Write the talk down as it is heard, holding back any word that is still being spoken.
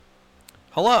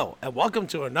Hello, and welcome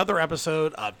to another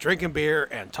episode of Drinking Beer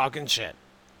and Talking Shit.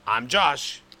 I'm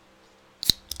Josh.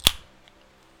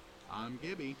 I'm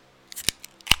Gibby.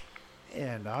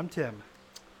 And I'm Tim.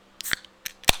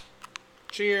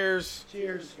 Cheers.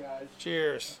 Cheers, guys.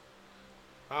 Cheers.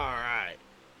 All right.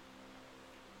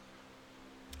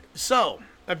 So,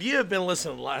 if you have been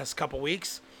listening the last couple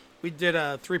weeks, we did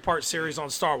a 3-part series on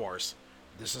Star Wars.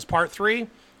 This is part 3,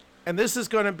 and this is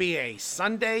going to be a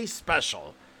Sunday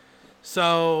special.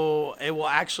 So, it will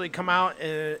actually come out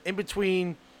in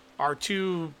between our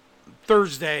 2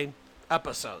 Thursday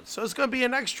episodes. So, it's going to be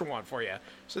an extra one for you.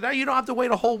 So, now you don't have to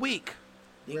wait a whole week.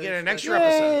 You get an extra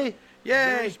episode.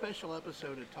 Very Yay! special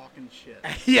episode of Talking Shit.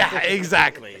 Yeah,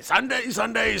 exactly. Sunday.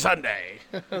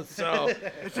 So,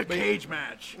 It's a cage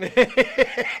match.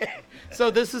 so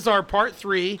this is our part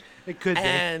 3, It could be.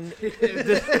 and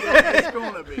It's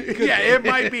going to be. yeah, it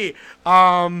might be,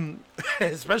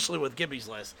 especially with Gibby's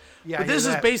list. Yeah, But I hear this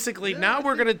is that. basically now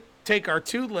we're gonna take our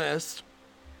 2 lists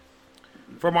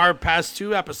from our past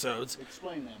 2 episodes,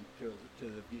 Explain them to the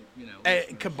and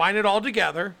listeners. combine it all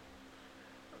together.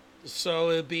 So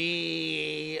it'd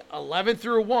be 11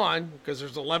 through 1, because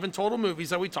there's 11 total movies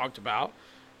that we talked about.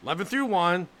 11 through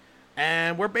 1.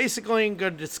 And we're basically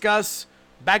going to discuss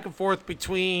back and forth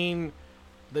between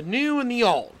the new and the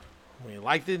old. We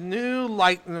like the new,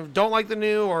 don't like the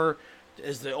new, or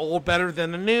is the old better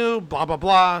than the new, blah, blah,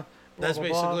 blah. That's blah,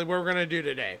 basically what we're going to do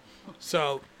today.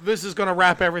 So this is going to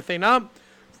wrap everything up.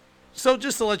 So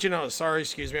just to let you know, sorry,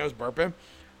 excuse me, I was burping.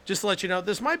 Just to let you know,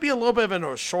 this might be a little bit of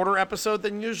a shorter episode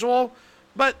than usual,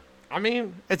 but, I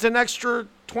mean, it's an extra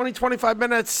 20, 25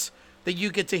 minutes that you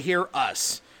get to hear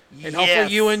us. And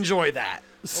hopefully you enjoy that.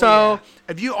 So,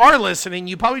 if you are listening,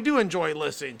 you probably do enjoy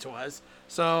listening to us.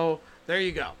 So, there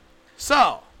you go.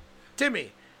 So,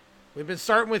 Timmy, we've been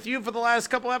starting with you for the last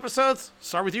couple episodes.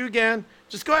 Start with you again.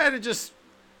 Just go ahead and just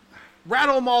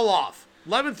rattle them all off.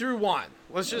 11 through 1.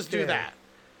 Let's just do Okay. that.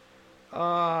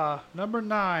 Number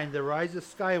 9, The Rise of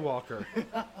Skywalker.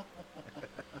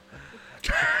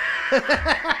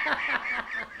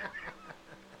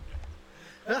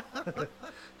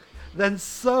 Then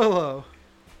Solo.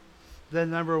 Then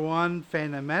number 1,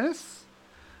 Phantom Menace.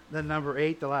 Then number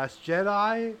 8, The Last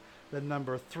Jedi. Then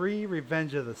number 3,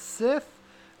 Revenge of the Sith.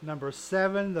 Number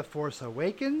 7, The Force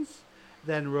Awakens.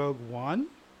 Then Rogue One.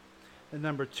 Then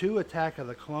number 2, Attack of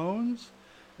the Clones.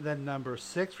 Then number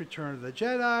 6, Return of the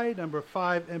Jedi. Number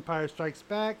 5, Empire Strikes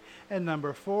Back. And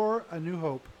number 4, A New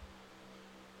Hope.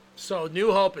 So,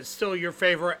 New Hope is still your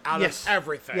favorite out Yes. of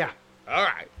everything. Yeah. All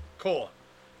right. Cool.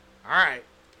 All right.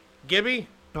 Gibby,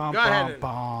 Bum, go ahead. bum, And,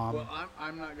 bum. Well,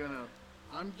 I'm not going to...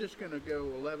 I'm just going to go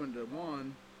 11 to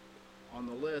 1 on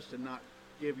the list and not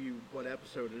give you what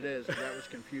episode it is, 'cause that was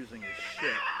confusing as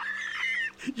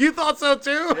shit. You thought so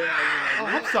too? Yeah, Oh,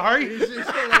 I'm sorry. He's still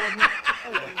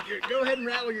go ahead and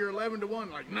rattle your 11 to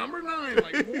 1. Like, number 9.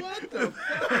 Like, what the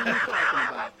fuck are you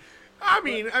talking about? I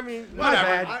mean, My whatever.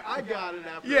 bad. I got it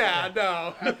after, Yeah,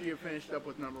 no. after you finished up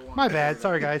with number 1. My bad.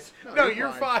 Sorry, guys. No,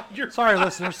 you're fine. You're Sorry,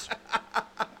 listeners.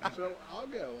 So I'll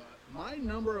go. My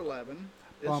number 11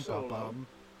 is Bum, Solo. bum, bum.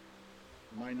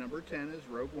 My number 10 is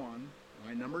Rogue One.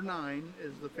 My number 9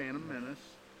 is The Phantom Menace.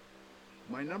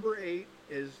 My number 8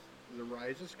 is The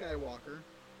Rise of Skywalker.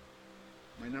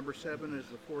 My number 7 is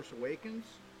The Force Awakens.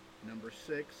 Number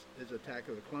 6 is Attack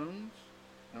of the Clones.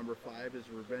 Number 5 is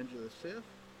Revenge of the Sith.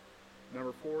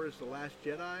 Number 4 is The Last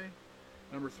Jedi.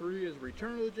 Number 3 is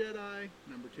Return of the Jedi.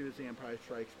 Number 2 is The Empire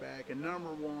Strikes Back. And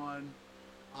number 1,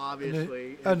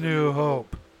 obviously, A is New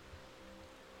Hope.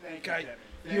 Thank Guy- you, Kevin.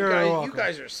 You You're guys, you welcome.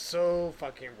 guys are so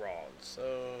fucking wrong.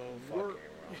 So fucking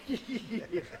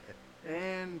wrong.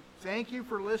 And thank you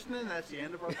for listening. That's the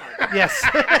end of our podcast. Yes.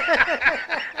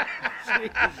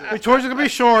 Jesus. The tours are going to be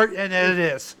short, and it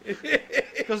is.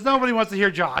 Because nobody wants to hear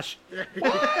Josh.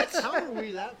 How are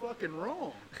we that fucking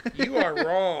wrong? You are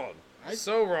wrong.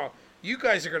 So wrong. You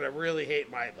guys are gonna really hate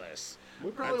my list.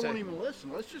 We probably That's won't it. even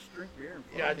listen. Let's just drink beer. And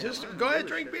Yeah, fuck it. just I don't go ahead, give a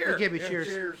drink shit. beer. Give me Yeah. cheers.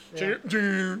 Cheers. Yeah.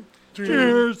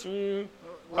 Cheers. Cheers.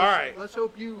 All right. Let's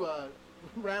hope you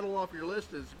rattle off your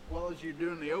list as well as you're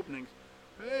doing the openings.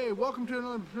 Hey, welcome to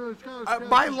another.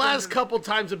 My last couple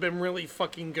times have been really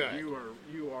fucking good. You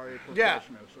are a Yeah.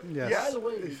 professional. So. Yes. By the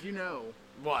way, did you know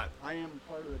What? I am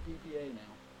part of the PPA now?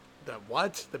 The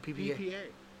what? The PPA? PPA,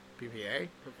 PPA?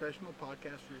 Professional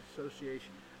Podcasters Association.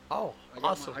 Oh, I got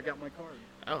awesome. I got my card.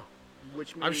 Oh,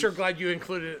 Which means, I'm sure glad you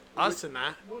included us in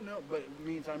that. Well, no, but it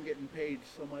means I'm getting paid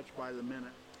so much by the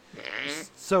minute.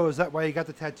 So is that why you got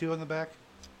the tattoo on the back?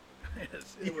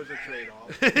 Yes, it was a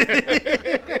trade-off.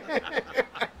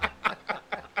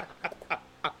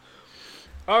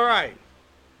 All right.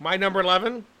 My number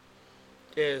 11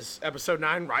 is Episode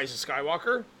 9, Rise of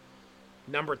Skywalker.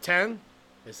 Number 10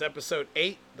 is Episode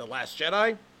 8, The Last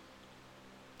Jedi.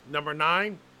 Number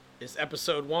 9 is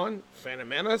Episode 1, Phantom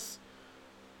Menace.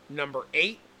 Number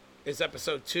 8 is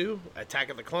Episode 2, Attack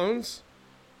of the Clones.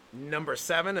 Number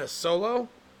 7 is Solo.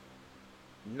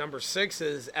 Number 6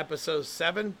 is Episode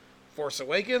 7, Force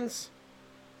Awakens.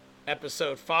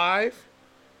 Episode 5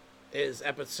 is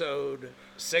Episode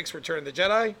 6, Return of the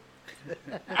Jedi.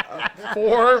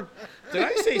 4. Did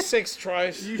I say 6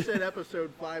 twice? You said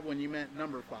episode 5 when you meant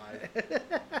number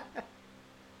 5.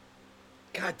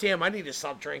 God damn, I need to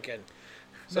stop drinking.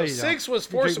 So No, you 6 don't. was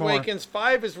You Force drink more. Awakens.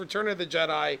 5 is Return of the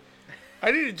Jedi.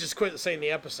 I need to just quit saying the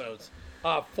episodes.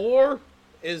 4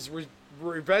 is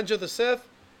Revenge of the Sith.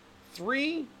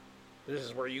 3, this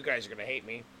is where you guys are going to hate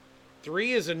me.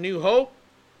 3 is A New Hope.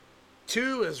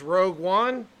 2 is Rogue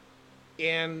One.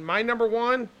 And my number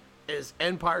 1 is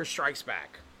Empire Strikes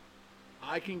Back.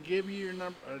 I can give you your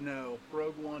number. No,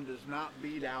 Rogue One does not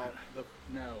beat out the.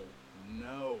 No.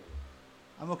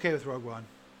 I'm okay with Rogue One.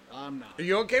 I'm not. Are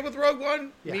you okay with Rogue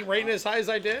One? Yeah. Me rating as high as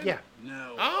I did? Yeah.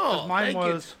 No. Oh, Mine thank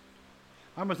was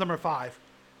number 5.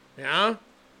 you. Yeah?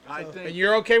 I And think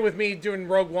you're okay with me doing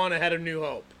Rogue One ahead of New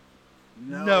Hope?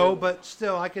 No, but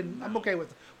still, I'm okay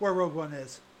with where Rogue One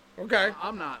is. Okay.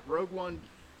 I'm not. Rogue One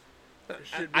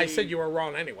should I be said you were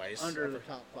wrong anyways. under the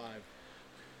top 5.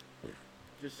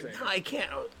 Just saying. I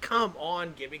can't. Come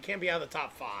on, Gibby. It can't be out of the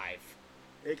top 5.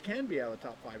 It can be out of the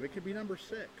top 5. It could be number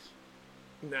 6.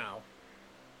 No.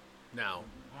 No.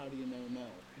 How do you know no?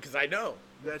 Because I know.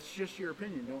 That's just your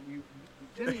opinion. Don't you?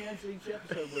 Timmy ends each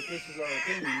episode with "This is our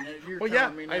opinion." You're Well, yeah.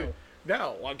 telling me no.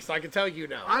 No. Because I can tell you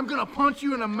no. I'm gonna punch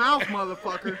you in the mouth,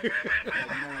 motherfucker. No,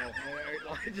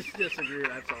 I just disagree.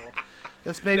 That's all.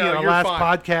 This may be No, our you're last fine.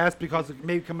 podcast because it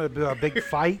may come to a big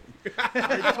fight.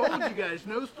 I told you guys,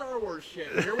 no Star Wars shit.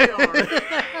 Here we are.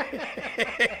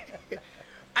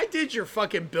 I did your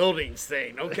fucking buildings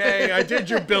thing, okay? I did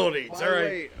your buildings, By all the right?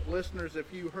 way, listeners,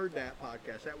 if you heard that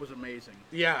podcast, that was amazing.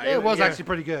 Yeah. It was yeah. actually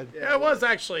pretty good. Yeah, it was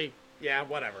actually. Yeah,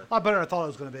 whatever. A lot better than I thought it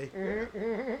was going to be.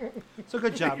 So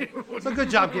good job. So good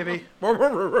job, Gibby. Take your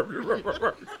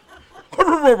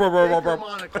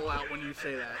monocle out when you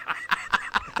say that.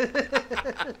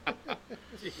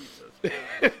 Jesus.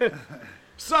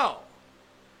 So,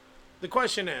 the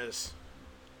question is,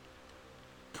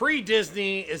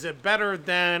 pre-Disney, is it better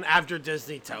than after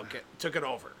Disney took it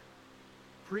over?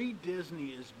 Pre-Disney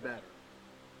is better.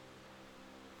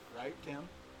 Right, Tim?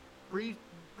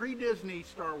 Pre-Disney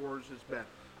Star Wars is better.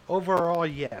 Overall,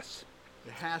 yes.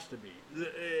 It has to be.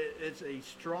 It's a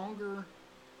stronger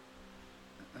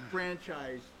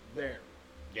franchise there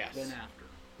Yes. than after.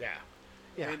 Yeah.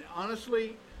 Yeah. And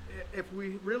honestly, if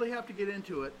we really have to get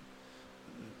into it,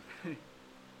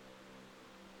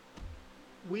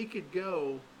 we could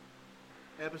go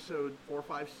episode 4,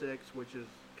 5, 6, which has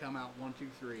come out 1, 2,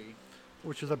 3,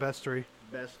 Which is the best 3.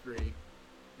 best 3.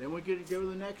 Then we could go to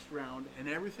the next round, and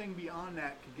everything beyond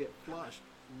that could get flushed,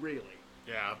 really.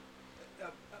 Yeah.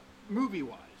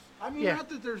 Movie-wise. I mean, Yeah. not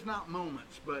that there's not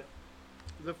moments, but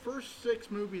the first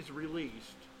 6 movies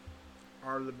released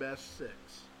are the best 6.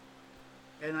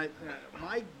 And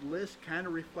my list kind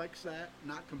of reflects that,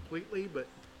 not completely, but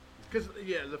because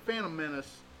the Phantom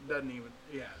Menace doesn't even.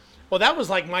 Yeah, Well, that was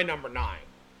like my number 9.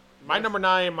 My number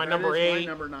 9, my that number is 8 my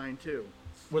number 9 too.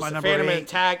 was my the number Phantom 8.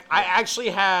 Attack. I actually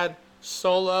had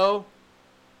Solo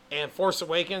and Force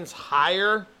Awakens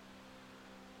higher.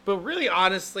 But really,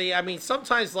 honestly, I mean,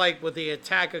 sometimes like with the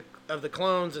Attack of the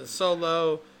Clones and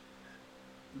Solo,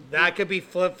 that could be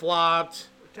flip-flopped.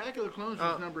 Attack of the Clones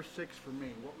was number 6 for me.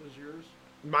 What was yours?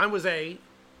 Mine was 8.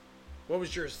 What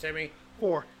was yours, Timmy?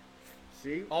 4.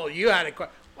 See, Oh, you had it.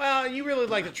 Well, you really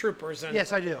like the Troopers. And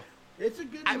Yes, I do. it's a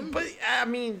good movie. But, I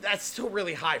mean, that's still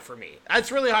really high for me.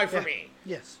 That's really high for Yeah. me.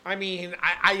 Yes. I mean,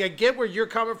 I get where you're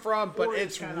coming from, but 4 is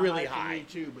it's kinda really for high. me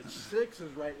too. But 6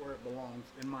 is right where it belongs,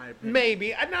 in my opinion.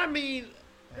 Maybe. And I mean,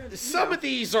 some of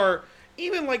these are,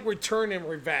 even like Return and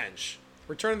Revenge.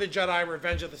 Return of the Jedi,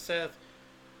 Revenge of the Sith.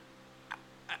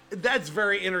 That's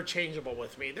very interchangeable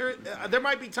with me. There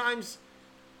might be times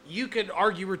you could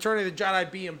argue Return of the Jedi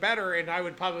being better, and I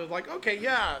would probably be like, okay,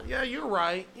 yeah, you're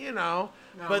right, you know.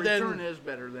 Now, but Return then, is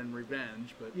better than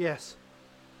Revenge, but Yes.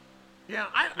 yeah,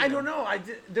 I don't know.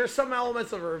 There's some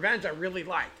elements of Revenge I really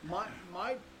like.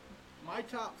 my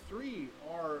top 3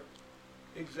 are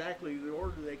exactly the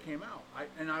order they came out.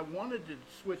 I wanted to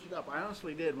switch it up. I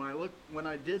honestly did. When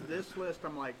I did this list,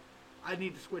 I'm like, I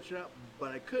need to switch it up,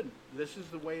 but I couldn't. This is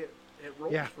the way it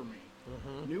rolls Yeah. for me.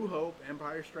 New Hope,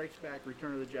 Empire Strikes Back,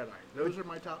 Return of the Jedi. Those are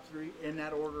my top 3 in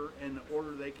that order, in the order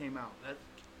they came out.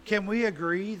 Can we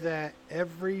agree that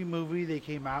every movie they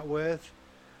came out with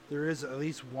there is at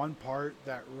least one part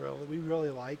that we really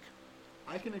like.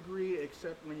 I can agree,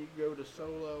 except when you go to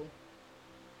Solo.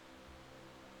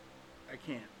 I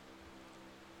can't.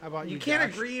 How about you? You can't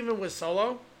Josh? agree even with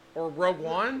Solo or Rogue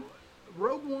One.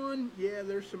 Rogue One, yeah,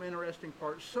 there's some interesting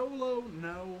parts. Solo,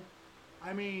 no.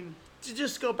 I mean, To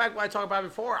just go back to what I talked about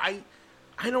before, I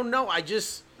don't know. I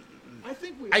I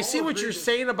think we. I all see what agree you're that-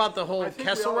 saying about the whole I think we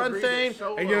Kessel all Run agree that thing.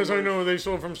 Solo And yes, I was- know they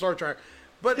stole it from Star Trek,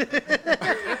 but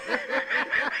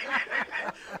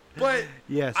but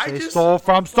Yes, I they just- stole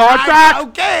from Star Trek.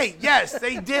 Okay, yes,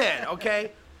 they did.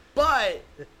 Okay, but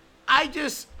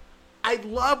I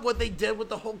love what they did with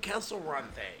the whole Kessel Run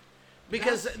thing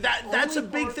because That's the that's a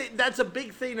only big part- thing. That's a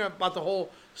big thing about the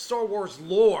whole Star Wars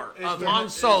lore It's of the- Han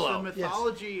it's Solo. the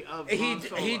mythology of He Han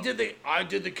Solo. I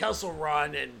did the Kessel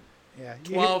Run in Yeah,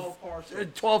 12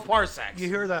 parsecs. You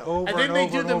hear that over And and, then they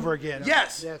over do and the over again.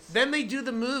 Yes. Yes. Then they do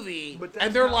the movie, But that's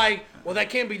and they're not- like, "Well, that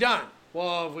can't be done."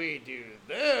 Well, if we do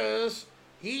this,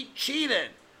 he cheated,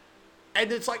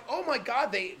 and it's like, "Oh my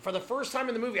God!" They for the first time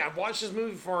in the movie, I've watched this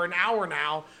movie for an hour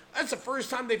now. That's the first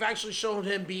time they've actually shown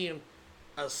him being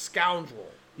a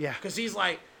scoundrel. Yeah. Because he's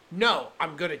like, "No,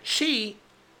 I'm gonna cheat,"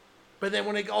 but then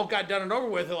when it all got done and over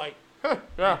with, they're like, huh,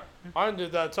 "Yeah, I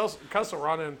did that Kessel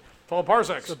Run in 12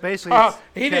 parsecs." So basically, it's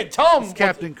he didn't tell him. it's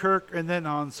Captain Kirk and then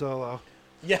Han Solo.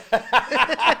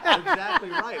 exactly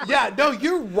right. Yeah, no,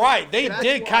 you're right. They That's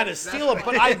did why- kind of that's steal it, why-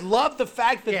 but I love the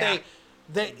fact that Yeah. they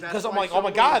because That's I'm why like, oh my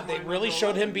Solo God, is they my really number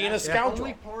showed him 11. being a That's the scoundrel.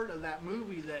 only part of that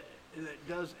movie that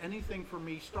does anything for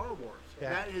me Star Wars. Yeah.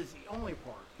 That is the only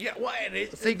part. Yeah, well, and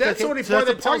See, that's the only so part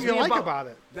that's that the part tells you me like about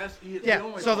it. That's the Yeah.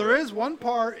 only So part. there is one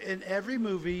part in every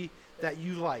movie that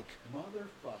you like.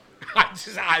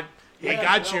 Motherfucker. He Yeah,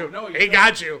 got no, you. no, you He don't.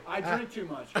 got you. I drink too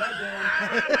much.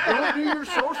 Goddamn. Don't do your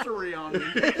sorcery on me.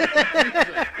 Jesus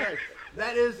Christ.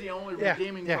 That is the only Yeah,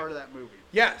 redeeming yeah. part of that movie.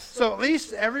 Yes. So at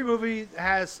least every movie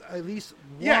has at least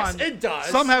one. Yes, it does.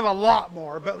 Some have a lot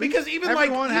more, but at least Because even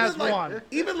everyone like has even like, one.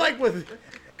 even like with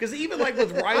because even like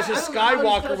with Rise of I don't know how he's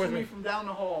Skywalker touching with me me, from down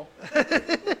the hall.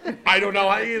 I don't know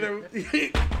how either.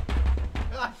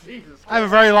 Ah, Jesus. I have a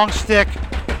very long stick.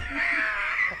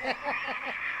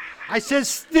 I said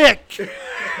stick.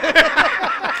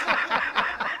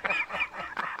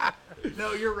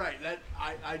 No, you're right. That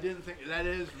I didn't think that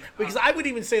is Because I would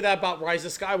even say that about Rise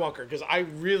of Skywalker, because I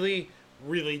really,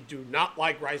 really do not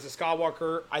like Rise of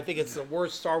Skywalker. I think it's the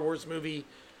worst Star Wars movie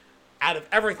out of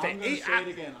everything. I'm going to say it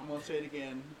again. I'm going to say it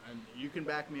again, and you can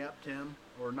back me up, Tim,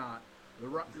 or not. The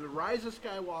Rise of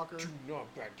Skywalker. No,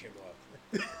 back him up.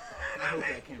 I hope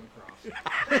that came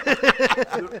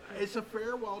across. It's a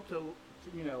farewell to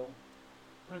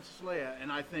Princess Leia,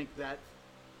 and I think that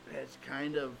is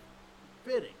kind of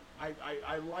fitting.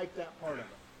 I like that part of it.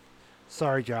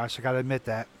 Sorry, Josh. I got to admit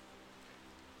that.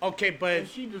 Okay, but And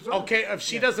she deserves okay, it. if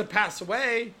she doesn't pass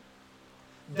away,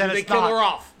 Then do they it's kill not. her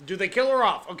off? Do they kill her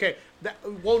off? Okay,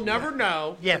 we'll never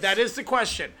know. but Yes. that is the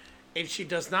question. If she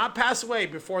does not pass away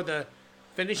before the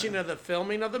finishing of the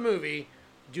filming of the movie,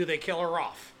 do they kill her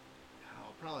off? Oh,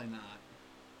 probably not.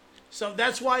 So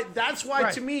that's why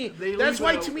Right. to me They that's leave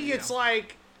why it to me open, it's yeah.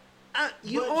 like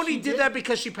you But only she did did- that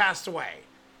because she passed away.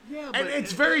 Yeah, And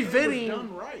it's very fitting. It was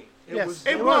done right. Yes.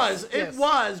 It was, was, yes.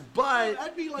 I'd be but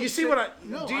like you see say- what I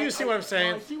no, do? You see what I'm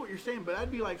saying? No, I see what you're saying, but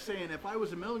I'd be like saying, if I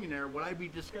was a millionaire, would I be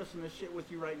discussing this shit with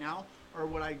you right now, or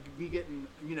would I be getting,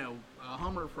 a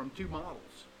Hummer from 2 models?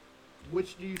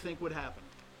 Which do you think would happen?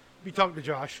 Be talking to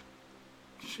Josh.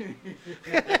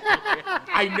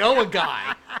 I know a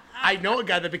guy. I know a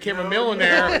guy that became a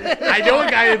millionaire. I know a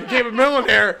guy that became a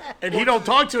millionaire, and he don't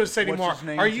talk to us anymore. What's his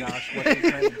name, Are you? Josh? What's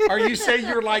his name? Are you saying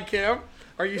you're like him?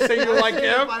 Are you saying you're like If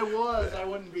him? I was, I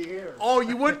wouldn't be here. Oh,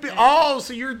 you would be. Oh,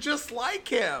 so you're just like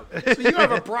him. So you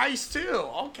have a price too.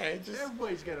 Okay, just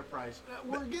Everybody's got a price.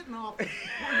 We're getting off. We're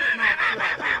getting off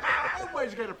track here.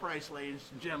 Everybody's got a price, ladies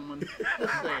and gentlemen.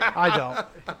 Just saying. I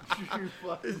don't. You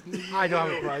fucking- I don't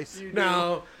have a price. You do.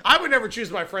 no. I would never choose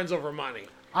my friends over money.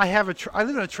 I have I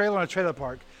live in a trailer in a trailer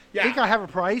park. Yeah. Think I have a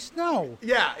price? No.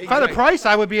 Yeah, If I had a price,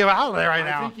 I would be out there right I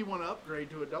now. think you want to upgrade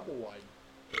to a double wide.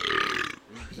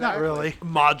 Not really.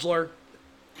 Modular.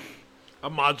 A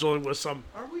modular with some.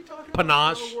 Are we talking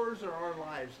Panache. about Star Wars or our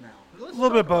lives now? Let's A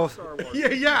little bit talk about both. Star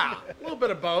Wars. Yeah, a little bit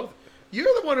of both.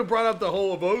 You're the one who brought up the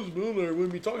whole of O's Miller when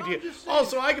we talking to I'm you. just saying. Oh,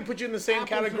 so I could put you in the same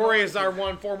Apples and category as our oranges.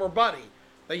 one former buddy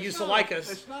that used to It's like not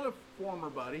us. It's not a former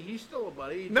buddy. He's still a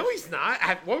buddy. He No, just, he's not.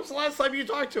 When was the last time you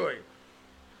talked to him?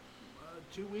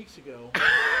 2 weeks ago,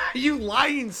 You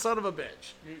lying son of a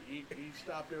bitch. he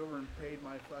stopped over and paid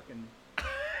my fucking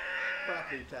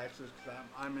property taxes because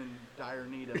I'm in dire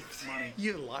need of money.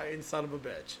 You lying son of a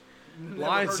bitch.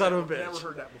 Lying son of a Never bitch.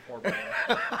 heard that before. By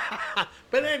the way.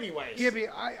 But anyways. Yeah,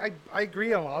 I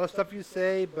agree on a lot of stuff you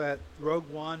say, but Rogue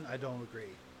One, I don't agree.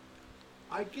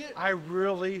 I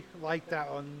really like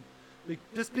that one,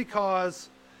 just because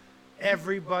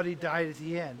everybody died at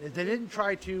the end. They didn't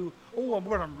try to, I'm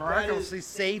going to miraculously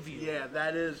save you. Yeah,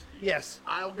 that is. Yes,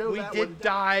 I'll go we that did one.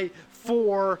 die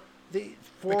for the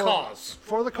cause.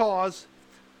 For the cause,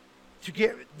 to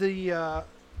get the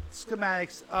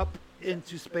schematics up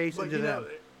into space But into you know,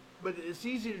 them. but it's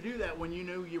easy to do that when you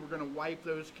knew you were going to wipe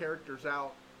those characters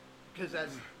out, because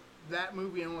that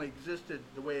movie only existed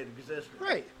the way it existed.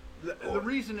 Right. The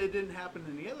reason it didn't happen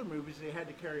in the other movies, they had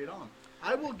to carry it on.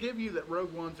 I will give you that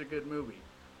Rogue One's a good movie.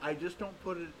 I just don't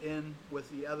put it in with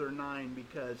the other 9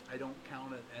 because I don't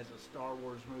count it as a Star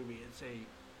Wars movie.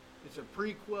 It's a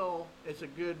prequel. It's a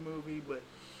good movie, but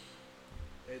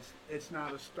it's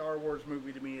not a Star Wars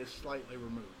movie to me. It's slightly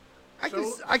removed. I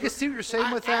can see what you're saying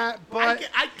with that, but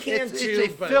I can it's too,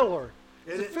 a but- filler.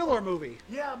 It's a filler movie.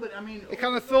 Yeah, but I mean, It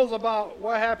kind of fills about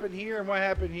what happened here and what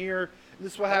happened here.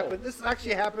 This is what happened. This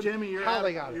actually happened. Jimmy, how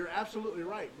they got it. you're absolutely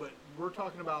right. But we're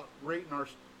talking about rating our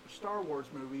Star Wars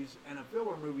movies, and a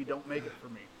filler movie don't make it for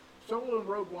me. Solo and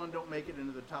Rogue One don't make it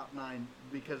into the top 9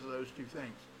 because of those two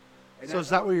things. And So is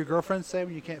that what your girlfriends say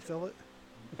when you can't fill it?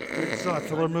 It's not a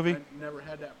filler movie. I never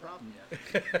had that problem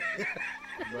yet.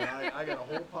 But I got a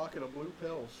whole pocket of blue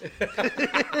pills.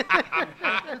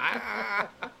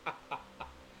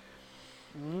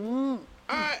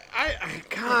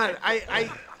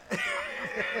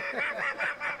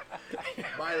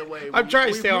 By the way, I'm trying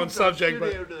to we've stay on moved our subject, but-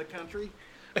 studio to the country,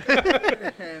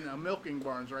 and a milking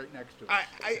barn's right next to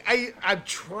it. I'm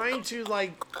trying to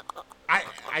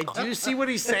I do see what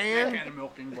he's saying. And a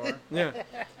milking barn. Yeah.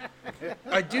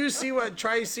 I do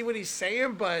try to see what he's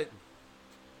saying, but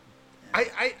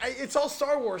it's all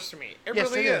Star Wars to me. It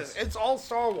Yes, really it is. is. It's all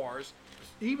Star Wars.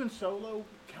 Even Solo,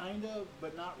 kind of,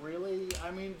 but not really.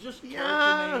 I mean, just Yeah.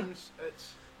 character names.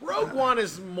 Rogue One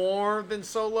is more than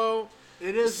Solo.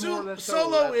 It is more than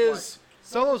Solo that's is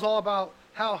Solo's all about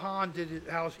how Han did it,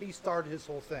 how he started his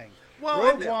whole thing. Well,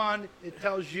 Rogue and- One, it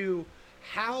tells you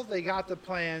how they got the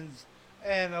plans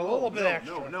and a why. little bit no,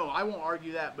 extra. No, I won't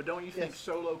argue that. But don't you think Yes.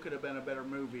 Solo could have been a better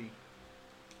movie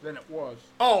than it was?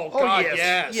 Oh God,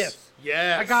 yes, yes,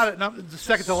 yes. I got it. The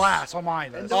second to last on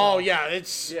mine. Is. Oh yeah,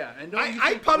 it's Yeah, and don't you I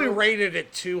think probably Rogue- rated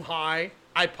it too high.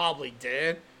 I probably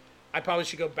did. I probably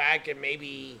should go back and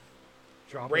maybe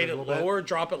Drop rate a it little bit. lower,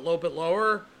 drop it a little bit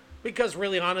lower, because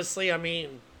really, honestly, I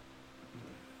mean,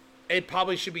 it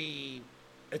probably should be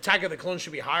Attack of the Clones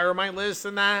should be higher on my list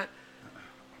than that.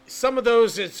 Some of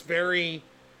those, it's very.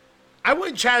 I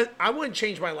wouldn't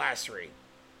change my last 3: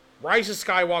 Rise of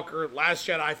Skywalker, Last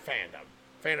Jedi,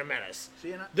 Phantom Menace.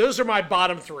 See, and Those are my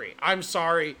bottom 3. I'm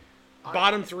sorry,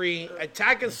 bottom 3.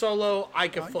 Attack and Solo, I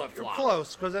can flip You're flop.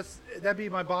 close, because that'd be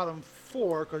my bottom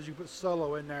 4, because you put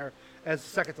Solo in there as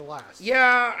second to last.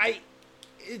 Yeah,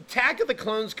 Attack of the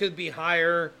Clones could be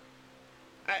higher.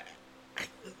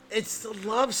 It's the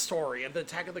love story of the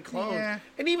Attack of the Clones, Yeah.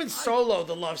 and even Solo,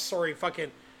 the love story,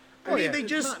 fucking. I mean, yeah. they It's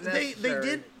just not they necessary,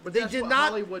 did but they that's did what not.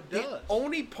 Hollywood The does.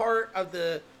 only part of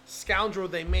the scoundrel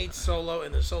they made Solo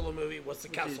in the Solo movie was the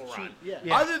Kessel cheap- Run. yeah.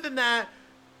 Yeah. Other than that,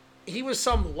 he was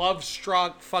some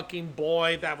love-struck fucking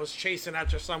boy that was chasing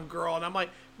after some girl, and I'm like,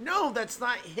 no, that's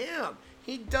not him.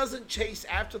 He doesn't chase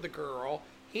after the girl.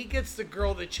 He gets the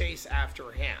girl to chase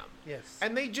after him. Yes.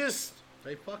 And they just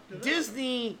They fucked it up.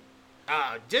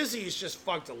 Disney's just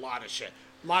fucked a lot of shit.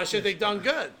 A lot of shit they've done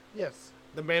good. Yes.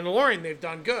 The Mandalorian they've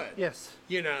done good. Yes.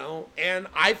 You know, and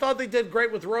I thought they did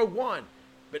great with Rogue One,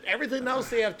 but everything else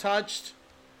they have touched,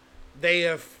 they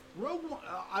have. Rogue One,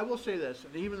 I will say this,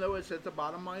 and even though it's at the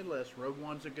bottom of my list, Rogue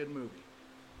One's a good movie.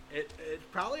 It's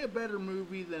probably a better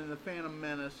movie than The Phantom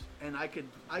Menace, and I could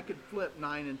flip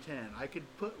 9 and 10. I could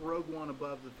put Rogue One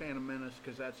above The Phantom Menace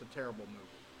because that's a terrible movie.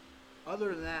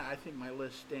 Other than that, I think my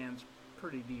list stands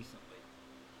pretty decently.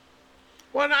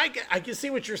 Well, and I can see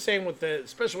what you're saying with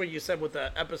especially what you said with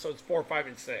the episodes 4, 5,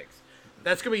 and 6.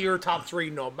 That's gonna be your top 3,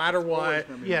 no matter Always what.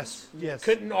 gonna be Yes. Yes.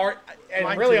 Couldn't and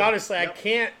Mine really too. honestly,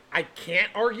 Yep. I can't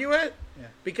argue it Yeah.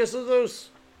 because of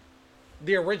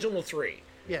the original 3.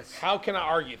 Yes. How can I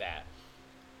argue that?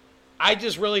 I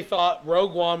just really thought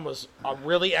Rogue One was a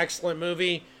really excellent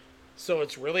movie, so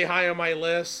it's really high on my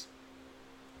list.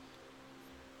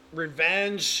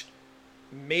 Revenge,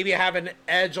 maybe have an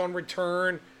edge on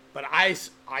Return, but I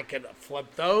could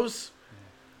flip those.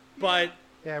 But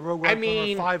Yeah, Rogue I One's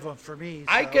mean, number 5 for me.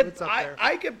 So I could it's up there.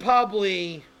 I could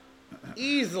probably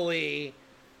easily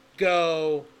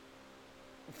go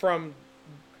from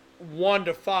 1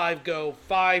 to 5, go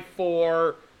 5,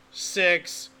 4,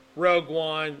 6, Rogue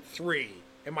One, 3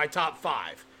 in my top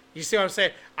 5. You see what I'm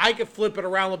saying? I could flip it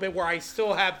around a little bit where I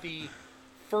still have the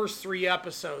first 3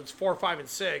 episodes, 4, 5, and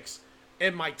 6,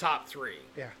 in my top 3.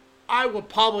 Yeah. I would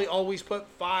probably always put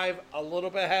 5 a little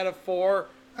bit ahead of 4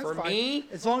 That's for fine. me.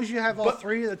 As long as you have all But-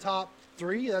 3 of the top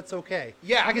 3, that's okay.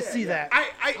 Yeah. I can see that.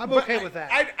 I'm but okay with that.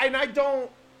 I don't.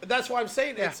 That's why I'm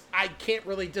saying Yeah. I can't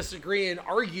really disagree and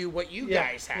argue what you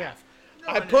Yeah, guys have.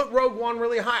 yeah. I put Rogue One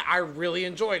really high. I really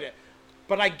enjoyed it,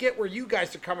 but I get where you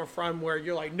guys are coming from. Where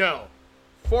you're like, no,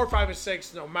 4, 5, and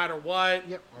 6, no matter what.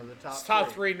 Yep. Or the top, It's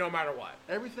top 3, no matter what.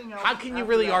 Everything else. How can you after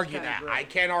really that's argue kinda that? great. I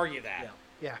can't argue that.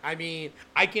 Yeah. I mean,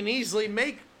 I can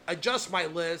easily adjust my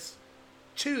list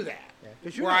to that. Yeah.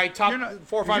 'Cause you're Where not- I top you're not,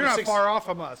 4, 5, you're and not 6. far off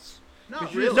from us. Not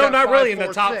 'Cause you really. just No, got not 5, really in the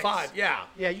 4, top 6. 5. Yeah.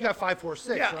 Yeah, you got 5, 4,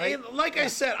 6, Yeah, right? and like I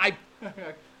said, I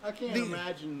can't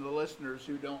imagine the listeners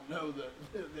who don't know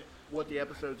what the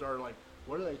episodes are like.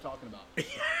 What are they talking about?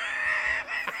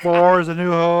 4 is A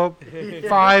New Hope.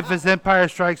 5 is Empire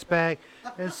Strikes Back.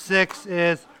 And 6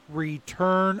 is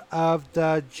Return of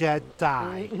the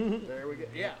Jedi. There we go.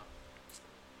 Yeah.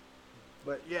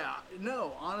 But yeah,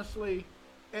 no, honestly,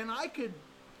 and I could,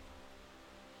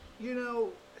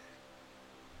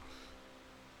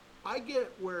 I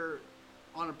get where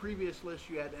on a previous list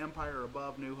you had Empire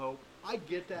above New Hope. I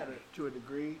get that to a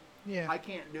degree. Yeah. I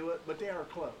can't do it, but they are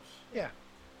close. Yeah.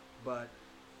 But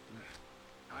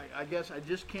I guess I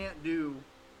just can't do.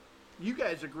 You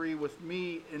guys agree with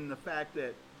me in the fact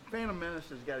that Phantom Menace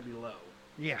has got to be low.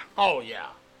 Yeah. oh yeah,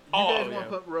 You oh guys yeah.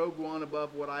 want to put Rogue One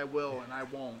above what I will, and I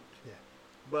won't. Yeah.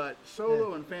 But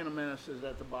Solo and Phantom Menace is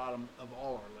at the bottom of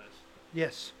all our lists.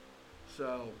 Yes.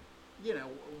 So, The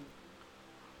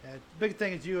big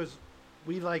thing is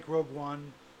we like Rogue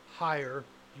One higher.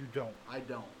 You don't. I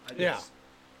don't. I Yeah. just,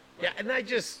 Yeah, and I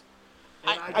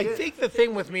And I get- think the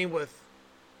thing with me with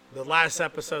the last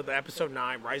episode, the episode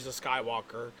 9, Rise of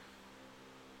Skywalker,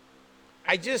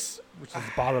 Which is the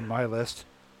bottom of my list.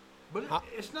 But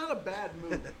it's not a bad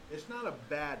movie. It's not a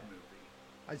bad movie.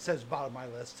 I said it's bottom of my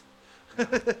list.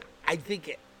 I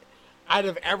think out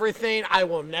of everything, I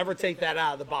will never take that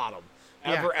out of the bottom.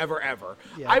 Ever, Yeah. ever, ever.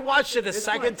 Yeah. I watched it a It's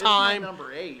second it's my time,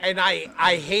 number 8. and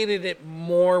I hated it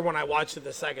more when I watched it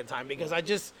the second time because I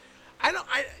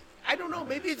don't know.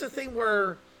 Maybe it's a thing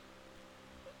where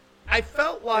I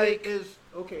felt like Is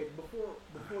okay. Before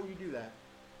you do that,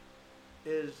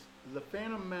 is the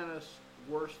Phantom Menace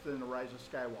worse than the Rise of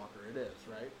Skywalker? It is,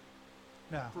 right?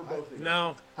 No. For both of you.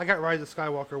 no. I got Rise of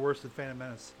Skywalker worse than Phantom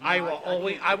Menace. I No, will I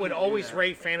always. can't- I I would can't do always that.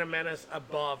 rate Phantom Menace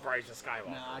above Rise of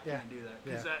Skywalker. No, I Yeah. can't do that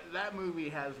because Yeah. that movie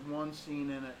has one scene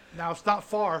in it. Now it's not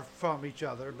far from each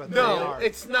other, but they No, are.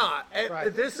 it's not.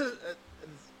 Right. This is.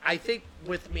 I think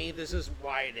with me, this is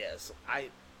why it is. I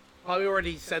probably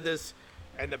already said this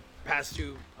in the past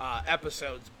 2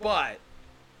 episodes, but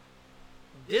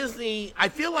Disney. I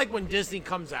feel like when Disney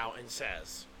comes out and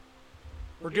says,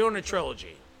 "We're doing a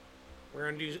trilogy. We're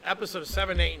going to do episodes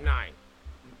 7, 8, and 9."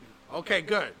 Okay,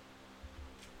 good.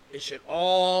 It should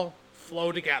all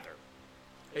flow together.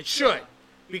 It should,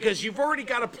 because you've already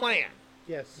got a plan.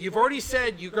 Yes. You've already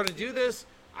said you're going to do this.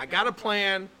 I got a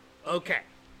plan. Okay.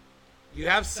 You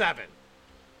have 7.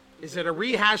 Is it a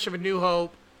rehash of A New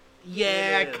Hope?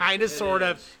 Yeah, It is. kind of, It sort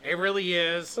of. is. It really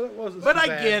is. But it wasn't But too I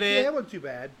bad. get it. Yeah, it wasn't too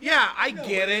bad. Yeah, I No,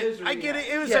 get it it. is a I get it.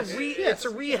 It was Yes, it's yes. a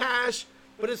rehash,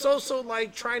 but it's also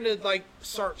like trying to like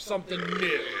start something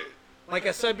new. Like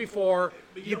I said before,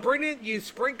 you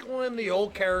sprinkle in the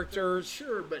old characters.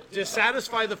 Sure, but To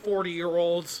satisfy the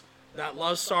 40-year-olds that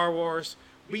love Star Wars,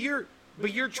 but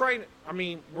you're trying. I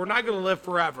mean, we're not going to live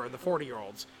forever. The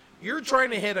 40-year-olds. You're trying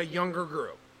to hit a younger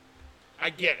group. I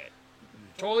get it.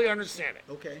 Totally understand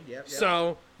it. okay, yep.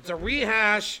 So it's a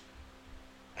rehash.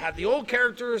 Have the old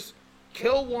characters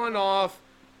kill one off,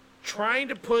 trying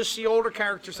to push the older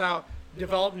characters out,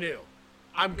 develop new.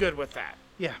 I'm good with that.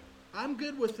 Yeah. I'm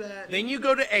good with that. Then you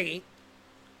go to 8,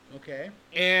 Okay.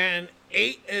 and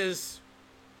 8 is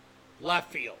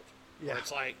left field. Where Yeah.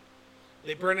 it's like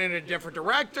they bring in a different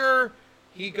director.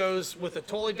 He goes with a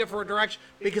totally different direction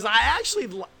because I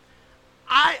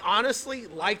honestly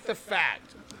like the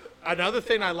fact. Another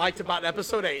thing I liked about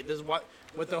episode 8 is what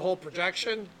with the whole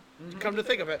projection. Come to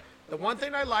think of it, the one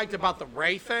thing I liked about the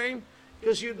Rey thing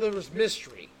because there was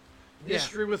mystery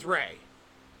with Rey,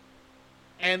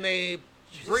 and they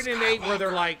bring in 8 where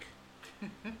they're like,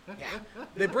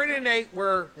 they bring in 8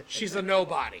 where she's a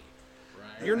nobody.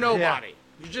 Right. You're nobody.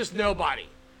 You're just nobody.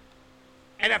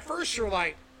 And at first you're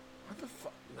like, what the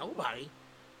fuck? Nobody.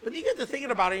 But you get to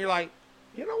thinking about it and you're like,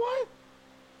 you know what?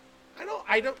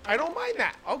 I don't mind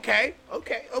that. Okay.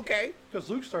 Because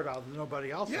Luke started out with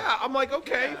nobody else. Yeah, I'm like,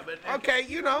 okay. Yeah, but- Okay,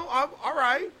 I'm all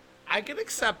right. I can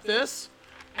accept this,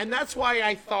 and that's why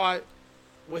I thought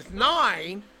with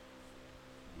 9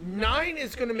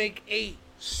 is going to make 8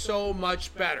 so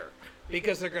much better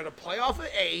because they're going to play off of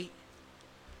 8,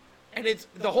 and it's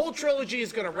the whole trilogy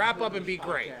is going to wrap up and be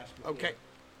great. Okay.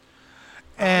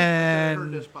 I've heard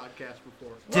And this podcast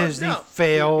before. Disney no.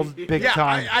 failed big Yeah,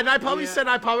 time. I probably Yeah. said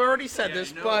I probably already said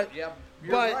this, no, but yep,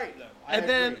 you're but right, though. I and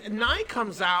then agree. 9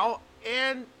 comes out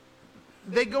and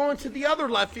they go into the other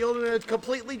left field in a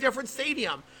completely different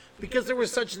stadium because there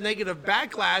was such negative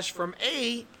backlash from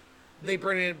 8. They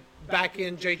bring it back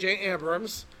in J.J.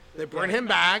 Abrams. They bring him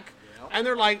back, and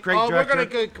they're like, Great "Oh, we're director.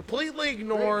 going to completely Great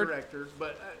ignore, directors,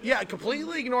 but yeah,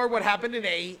 completely ignore what happened in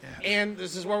 8, and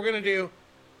this is what we're going to do.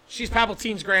 She's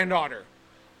Palpatine's granddaughter.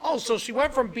 Oh, so she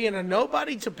went from being a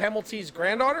nobody to Palpatine's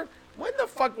granddaughter? When the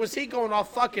fuck was he going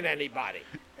off fucking anybody?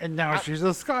 And now she's a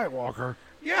Skywalker.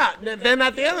 Yeah, then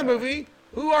at the end of the movie,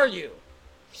 who are you?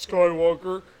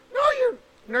 Skywalker.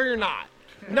 No, you're not.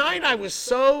 9, I was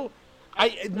so...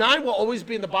 9 will always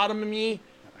be in the bottom of me.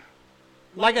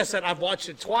 Like I said, I've watched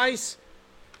it twice.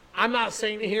 I'm not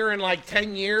saying here in like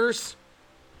 10 years.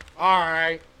 All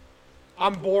right.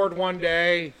 I'm bored one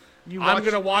day. I'm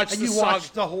going to watch and the you saga.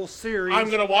 watch the whole series. I'm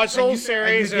going to watch the and whole you-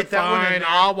 series and you and get that one in fine. there.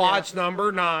 I'll Yeah. watch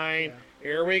number 9.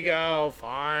 Here we go.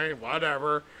 Fine.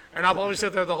 Whatever. And I'll probably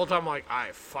sit there the whole time like,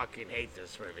 I fucking hate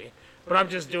this movie. But I'm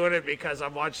just doing it because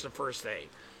I've watched the first 8.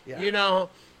 Yeah. You know,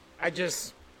 I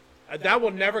just... that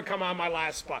will never come on my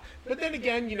last spot. But then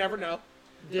again, you never know.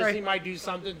 Disney Right. might do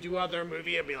something, do other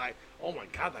movie, and be like, oh my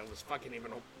god, that was fucking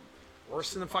even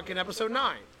worse than the fucking episode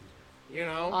 9. You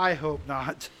know? I hope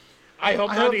not. I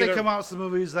hope I not hope either. they come out with some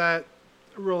movies that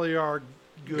really are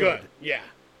good. Good. Yeah.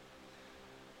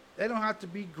 They don't have to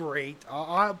be great.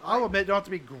 I'll admit, they don't have to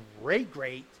be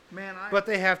great, man, but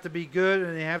they have to be good,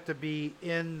 and they have to be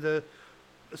in the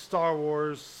Star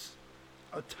Wars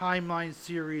timeline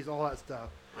series, all that stuff.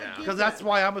 Yeah. Because that's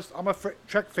why I'm a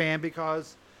Trek fan,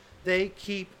 because they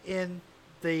keep in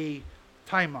the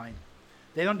timeline.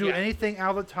 They don't do Yeah. anything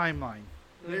out of the timeline.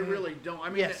 they really don't. I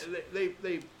mean, Yes.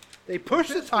 they Push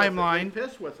the piss with it. timeline, They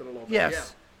piss with it a little bit.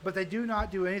 yes, but they do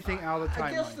not do anything out of the I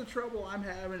guess timeline. the trouble I'm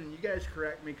having, and you guys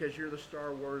correct me because you're the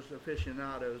Star Wars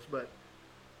aficionados, but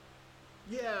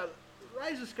yeah,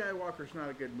 Rise of Skywalker's not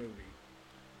a good movie.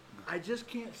 I just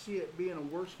can't see it being a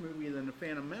worse movie than The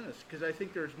Phantom Menace because I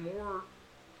think there's more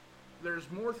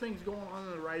things going on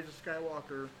in the Rise of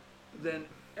Skywalker than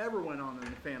ever went on in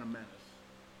The Phantom Menace.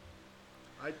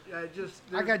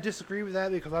 I gotta disagree with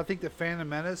that, because I think the Phantom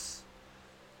Menace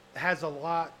has a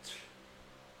lot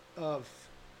of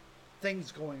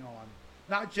things going on,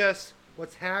 not just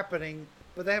what's happening,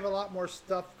 but they have a lot more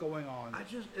stuff going on.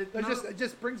 It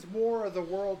just brings more of the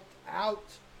world out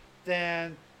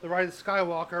than the Rise of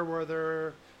Skywalker,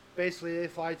 where they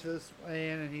fly to this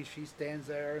plane and she stands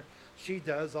there. She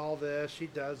does all this. She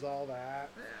does all that.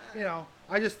 You know,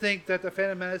 I just think that the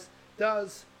Phantom Menace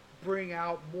does bring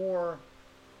out more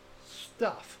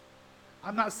stuff.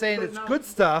 I'm not saying But it's not- good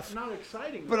stuff, not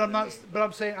exciting. but though I'm to not. me. But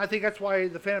I'm saying I think that's why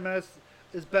the Phantom Menace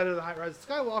is better than Rise of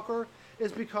Skywalker,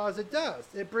 is because it does.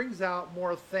 It brings out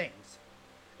more things.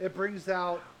 It brings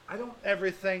out I don't.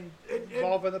 everything It-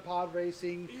 involving the pod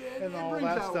racing and all brings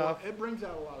that out stuff. It brings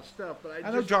out a lot of stuff, but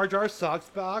I know Jar Jar sucks,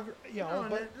 but No,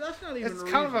 but that's not even. it's the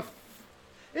kind of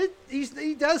reason.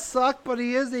 he does suck, but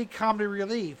he is a comedy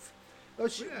relief,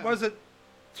 which Yeah. wasn't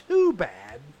too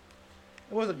bad.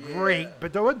 It wasn't great,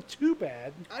 but it wasn't too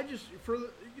bad. I just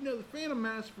the Phantom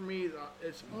Menace for me,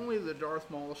 it's only the Darth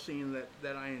Maul scene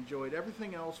that I enjoyed.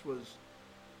 Everything else was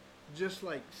just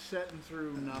like setting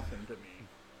through nothing to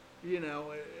me,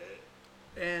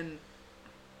 and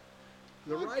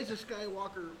the Rise of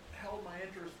Skywalker held my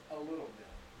interest a little bit.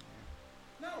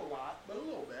 Not a lot, but a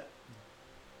little bit.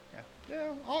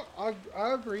 Yeah,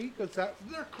 I agree, because that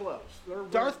They're close. They're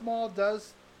Darth Maul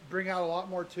does bring out a lot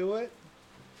more to it,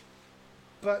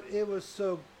 but it was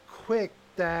so quick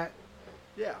that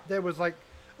yeah. there was like,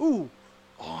 ooh,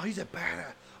 oh, he's a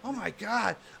badass. Oh my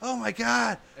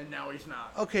god. And now he's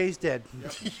not. Okay, he's dead.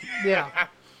 Yeah,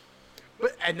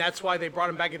 And that's why they brought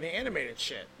him back in the animated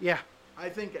shit. yeah. I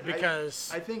think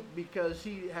Because- I think because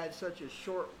he had such a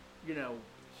short,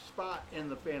 spot in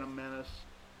the Phantom Menace.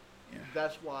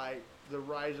 That's why the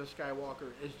Rise of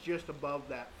Skywalker is just above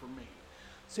that for me.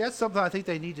 See, that's something I think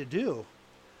they need to do.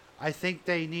 I think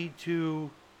they need to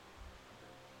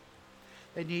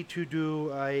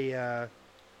do a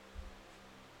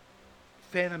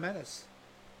Phantom Menace.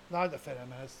 Not the Phantom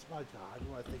Menace. My God,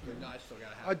 what am I thinking? No, I still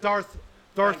gotta A have Darth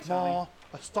Thanks, Maul,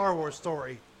 a Star Wars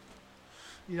story.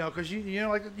 Because you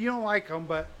don't like them,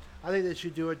 but I think they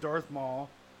should do a Darth Maul,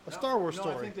 a Star Wars no,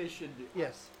 story. I think they should do.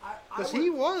 Yes, I because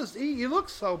would- he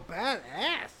looks so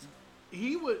badass.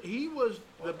 he was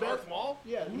the best. Darth Maul?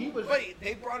 Yeah, he was. Wait,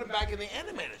 they brought him back in the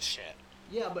animated shit.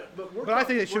 Yeah, but we're. But I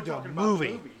think they we're should do a talking about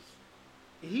movie. movies.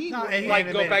 He No, was and- Like, go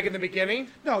Animated. back in the beginning?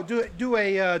 No, do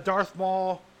a Darth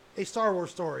Maul, a Star Wars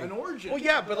story. an origin. Well,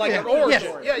 yeah, but like Yeah, an origin.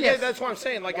 yes, Yeah, yes. that's what I'm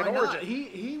saying, like Why an not? origin.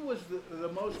 He was the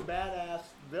most badass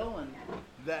villain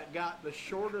that got the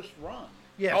shortest run.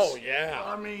 Yes. Oh, yeah.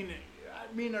 I mean,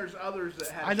 there's others that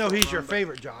have. I know short he's run, your but-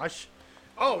 favorite, Josh.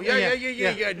 Oh,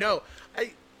 yeah. No.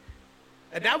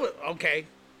 And that was, okay.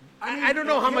 I don't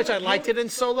know how much I liked it in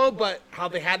Solo, but how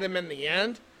they had him in the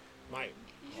end, like,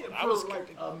 that For was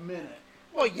like a minute.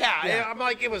 well, yeah. Yeah. I'm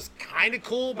like, it was kind of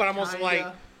cool, but I'm also like,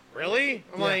 Kinda. really?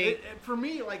 I'm Yeah. like, For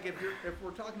me, like if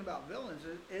we're talking about villains,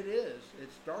 it is.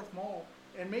 It's Darth Maul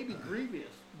and maybe Grievous.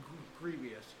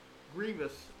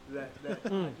 That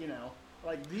you know,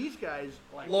 like these guys.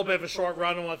 Like a little bit of a short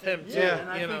run with him, too. yeah, and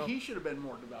I you think know. he should have been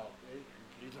more developed.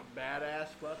 He's a badass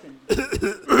fucking.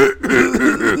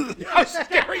 How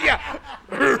scary, yeah.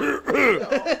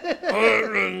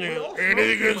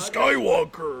 Anakin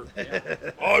Skywalker.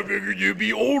 I figured you'd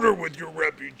be older with your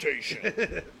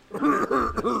reputation.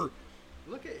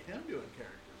 Look at him doing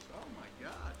characters. Oh my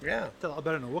god. Yeah. It's a lot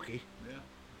better than a Wookiee.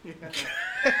 Yeah.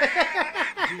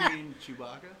 Do you mean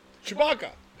Chewbacca? Chewbacca.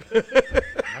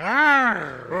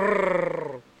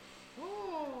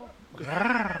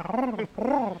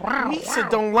 Misa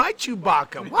don't like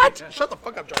Chewbacca. What? Shut the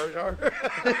fuck up, Jar Jar.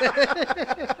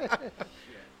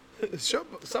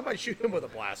 Somebody shoot him with a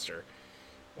blaster.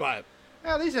 But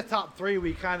Yeah, these are top three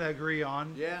we kind of agree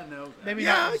on. Yeah, no. Maybe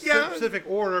Yeah, not in yeah. specific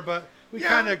order, but we Yeah.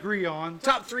 kind of agree on.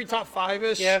 top 3, top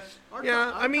 5-ish. Yes.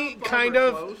 Yeah, Our I mean, top five kind are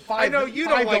of. close. I know you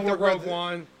don't Five like the look right Rogue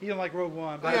One. You don't like Rogue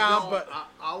One, but Yeah. I but-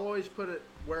 I'll always put it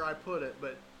where I put it,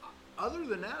 but other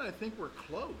than that, I think we're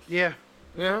close. yeah.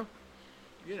 Yeah.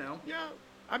 You know. Yeah.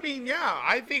 I mean, yeah,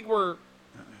 I think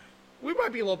we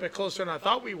might be a little bit closer than I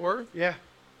thought we were, Yeah.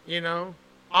 you know.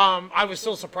 I was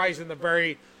still surprised in the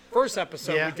very first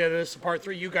episode Yeah. we did this, part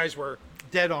 3, you guys were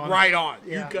Dead on. right on.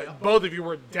 Yeah. Both of you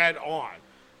were dead on,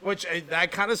 which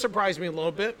that kind of surprised me a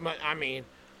little bit, but I mean,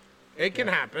 it can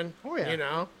happen. Oh, yeah. You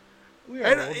know. We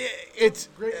And are old. it's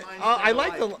Great minds I think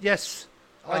like the alike. Yes.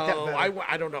 I like that oh, better.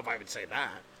 I don't know if I would say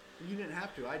that. You didn't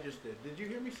have to. I just did. Did you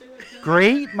hear me say that? Ken?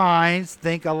 Great minds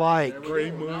think alike. There we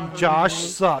go. Now Josh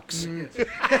sucks. That's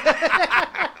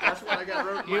what I got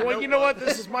wrote in my You know what? notebook.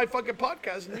 This is my fucking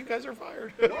podcast, and you guys are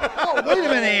fired. Oh, wait a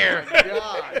minute here.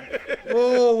 God.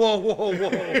 Whoa.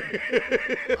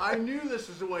 I knew this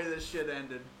is the way this shit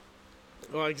ended.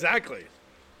 Well, exactly.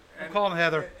 I'm calling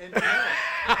Heather. And don't,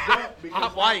 because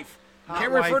Hot wife.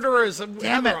 Can't wife. refer to her as a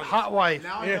Damn it, hot wife.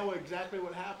 now I Yeah. know exactly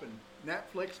what happened.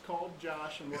 Netflix called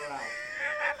Josh and we're out.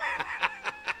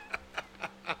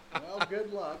 Well,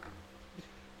 good luck.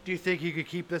 Do you think he could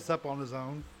keep this up on his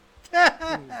own?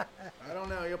 I don't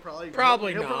know. He'll probably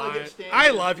Probably he'll not. get stand-in I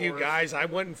love you for us. guys. I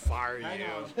wouldn't fire Hang you.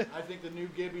 on. I think the new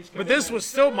Gibby's coming But this in. was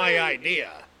still my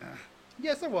idea.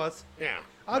 Yes, it was. Yeah.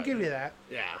 I'll give you that.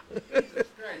 Yeah. great.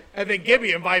 And then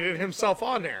Gibby invited himself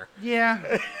on there. Yeah.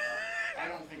 I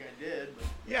don't think I did. But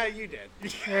Yeah, you did.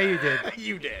 Yeah, you did.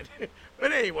 You did.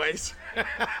 But anyways,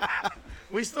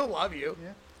 we still love you.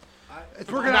 It's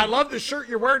And working I out. love the shirt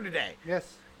you're wearing today.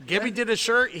 Yes. Gibby did a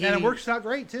shirt. And it works out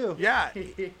great, too. Yeah.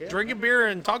 Drinking beer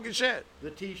and talking shit. the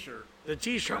T-shirt The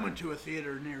t-shirt. coming to a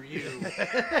theater near you,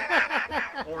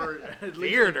 or at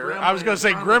least Theater? a I was gonna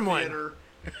say from a Gremlin. theater.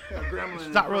 A gremlin It's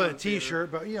in not front really a of the theater.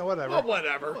 T-shirt, but, whatever. Well,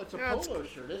 whatever. Oh, it's a Yeah, it's- polo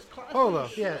shirt. It's classy. Polo, as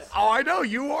shit. yes. Oh, I know.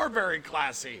 You are very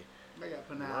classy. I got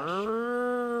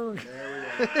panache.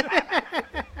 There we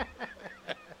go.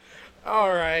 All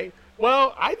right.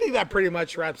 Well, I think that pretty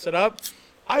much wraps it up.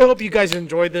 I hope you guys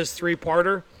enjoyed this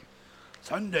 3-parter.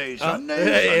 Sunday.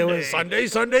 It was Sunday.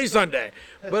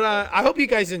 But I hope you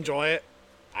guys enjoy it.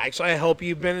 Actually, I hope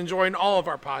you've been enjoying all of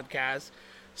our podcasts.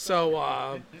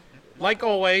 So, like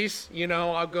always,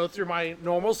 I'll go through my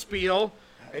normal spiel.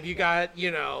 If you got,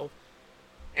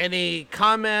 any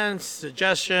comments,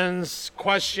 suggestions,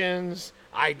 questions,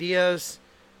 ideas,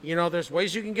 there's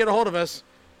ways you can get a hold of us.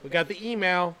 We got the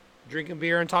email,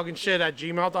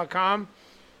 drinkingbeerandtalkingshit@gmail.com.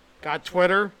 Got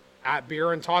Twitter,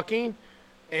 @beerandtalking.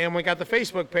 And we got the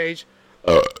Facebook page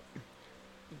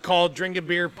called Drinking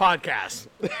Beer Podcast.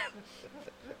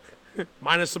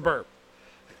 Minus the burp.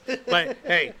 But,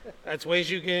 hey, that's ways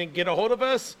you can get a hold of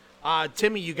us.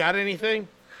 Timmy, you got anything?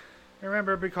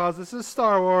 Remember, because this is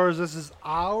Star Wars, this is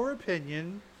our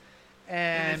opinion.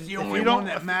 And It's the if only you don't, one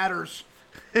that matters.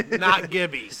 Not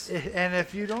Gibby's. and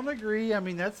if you don't agree, I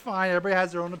mean, that's fine. Everybody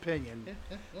has their own opinion.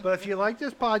 But if you like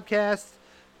this podcast,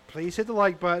 please hit the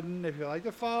like button. If you like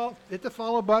to follow, hit the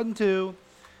follow button too.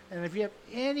 And if you have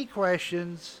any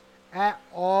questions at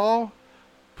all,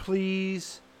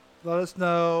 please let us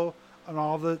know on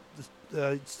all the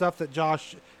stuff that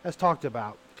Josh has talked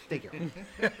about. Thank you.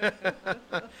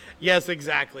 Yes,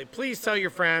 exactly. Please tell your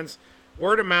friends.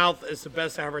 Word of mouth is the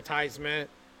best advertisement.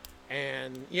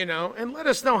 And, and let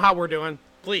us know how we're doing.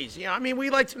 Please. I mean, we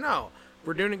like to know if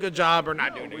we're doing a good job or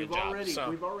not doing a good job.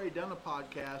 We've already done a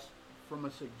podcast from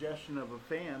a suggestion of a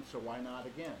fan, so why not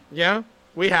again? Yeah,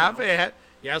 we have.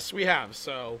 Yes, we have.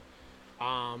 So,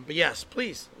 but yes,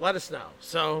 please let us know.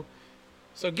 So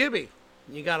Gibby,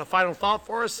 you got a final thought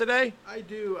for us today? I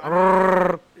do.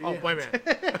 Oh, wait a minute.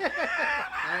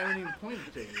 I haven't even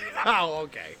pointed to you yet. Oh,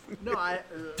 okay. No,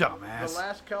 Dumbass. The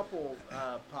last couple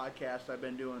podcasts I've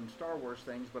been doing Star Wars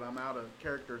things, but I'm out of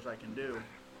characters I can do.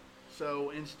 So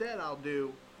instead, I'll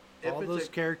do. All those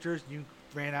characters, you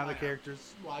ran out of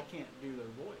characters. Well, I can't do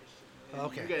their voice. And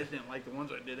Okay. You guys didn't like the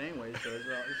ones I did anyway, so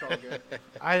it's all good.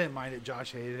 I didn't mind it.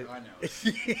 Josh hated it. I know.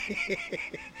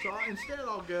 So instead,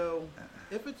 I'll go.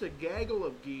 If it's a gaggle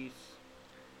of geese,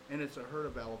 and it's a herd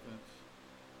of elephants,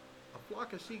 a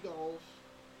flock of seagulls,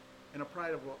 and a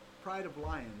pride of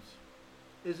lions,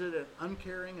 is it an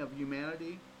uncaring of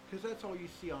humanity? Because that's all you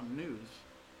see on the news.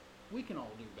 We can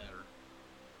all do better.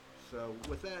 So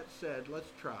with that said, let's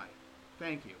try.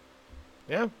 Thank you.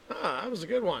 Yeah, that was a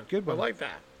good one. Good one. I like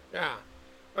that. Yeah.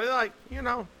 But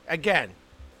again,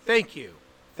 thank you.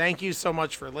 Thank you so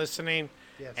much for listening.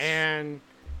 Yes. And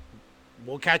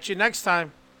we'll catch you next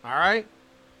time. All right?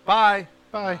 Bye.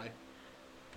 Bye. Bye.